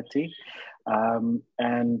eligibility,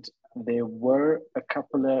 and there were a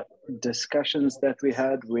couple of discussions that we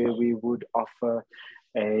had where we would offer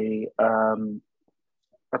a,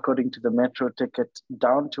 according to the Metro ticket,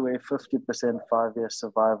 down to a 50% 5-year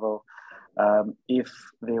survival if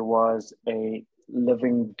there was a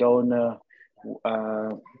living donor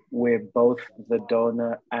where both the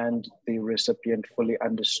donor and the recipient fully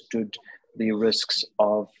understood the risks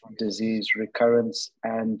of disease recurrence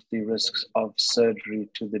and the risks of surgery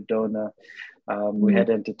to the donor. We had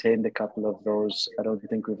entertained a couple of those. I don't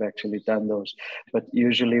think we've actually done those, but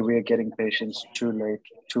usually we're getting patients too late,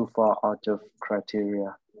 too far out of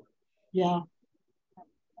criteria. Yeah.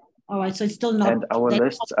 All right, so it's still not. And our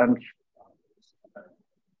lists,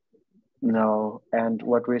 no, and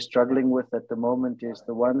what we're struggling with at the moment is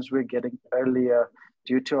the ones we're getting earlier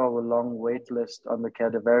due to our long wait list on the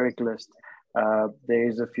cadaveric list. There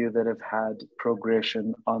is a few that have had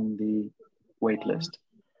progression on the wait list.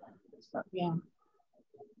 Yeah.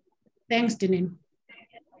 Thanks, Dinen.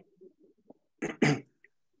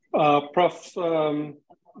 Prof.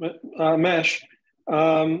 Mash,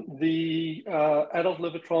 the adult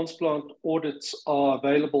liver transplant audits are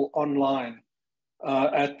available online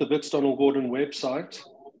at the Wits Donald Gordon website.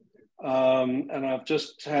 And I've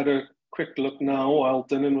just had a quick look now while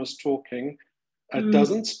Dinen was talking. It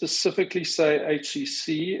doesn't specifically say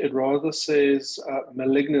HCC, it rather says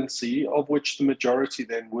malignancy, of which the majority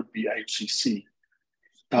then would be HCC.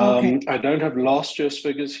 Okay. I don't have last year's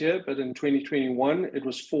figures here, but in 2021, it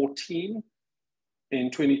was 14.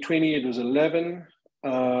 In 2020, it was 11.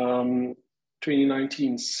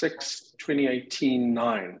 2019, 6. 2018,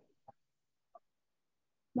 9.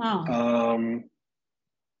 Wow.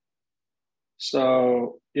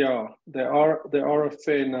 So yeah, there are a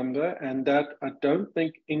fair number, and that I don't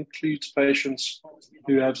think includes patients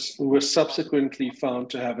who were subsequently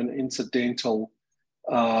found to have an incidental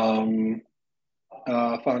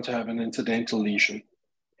lesion.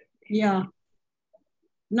 Yeah.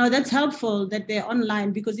 No, that's helpful that they're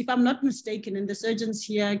online, because if I'm not mistaken, and the surgeons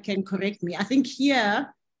here can correct me, I think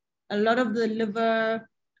here a lot of the liver,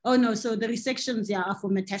 oh no, so the resections, yeah, are for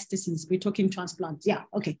metastases. We're talking transplants. Yeah,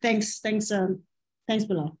 okay, thanks,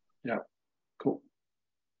 Bilal. Yeah, cool.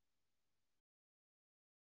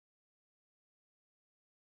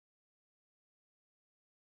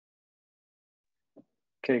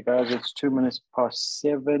 Okay, guys, it's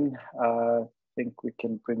 7:02. I think we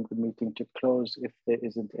can bring the meeting to close if there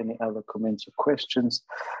isn't any other comments or questions.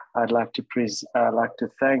 I'd like to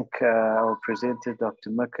thank our presenter,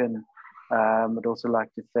 Dr. Makan. I'd also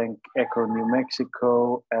like to thank ECHO New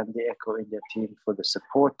Mexico and the ECHO India team for the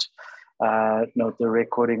support. Note the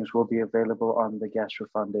recordings will be available on the Gastro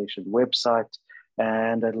Foundation website.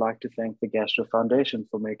 And I'd like to thank the Gastro Foundation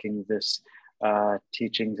for making this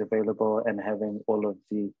teachings available and having all of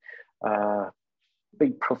the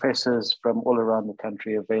big professors from all around the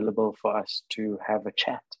country available for us to have a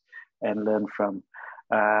chat and learn from.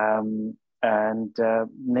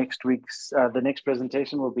 Next week's, the next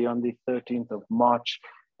presentation will be on the 13th of March,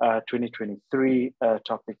 2023.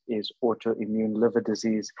 Topic is autoimmune liver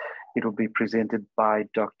disease. It will be presented by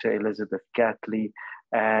Dr. Elizabeth Gatley,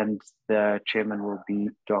 and the chairman will be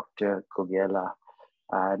Dr. Kogela.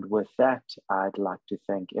 And with that, I'd like to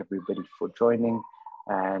thank everybody for joining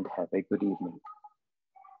and have a good evening.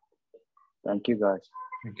 Thank you, guys.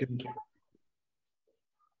 Thank you.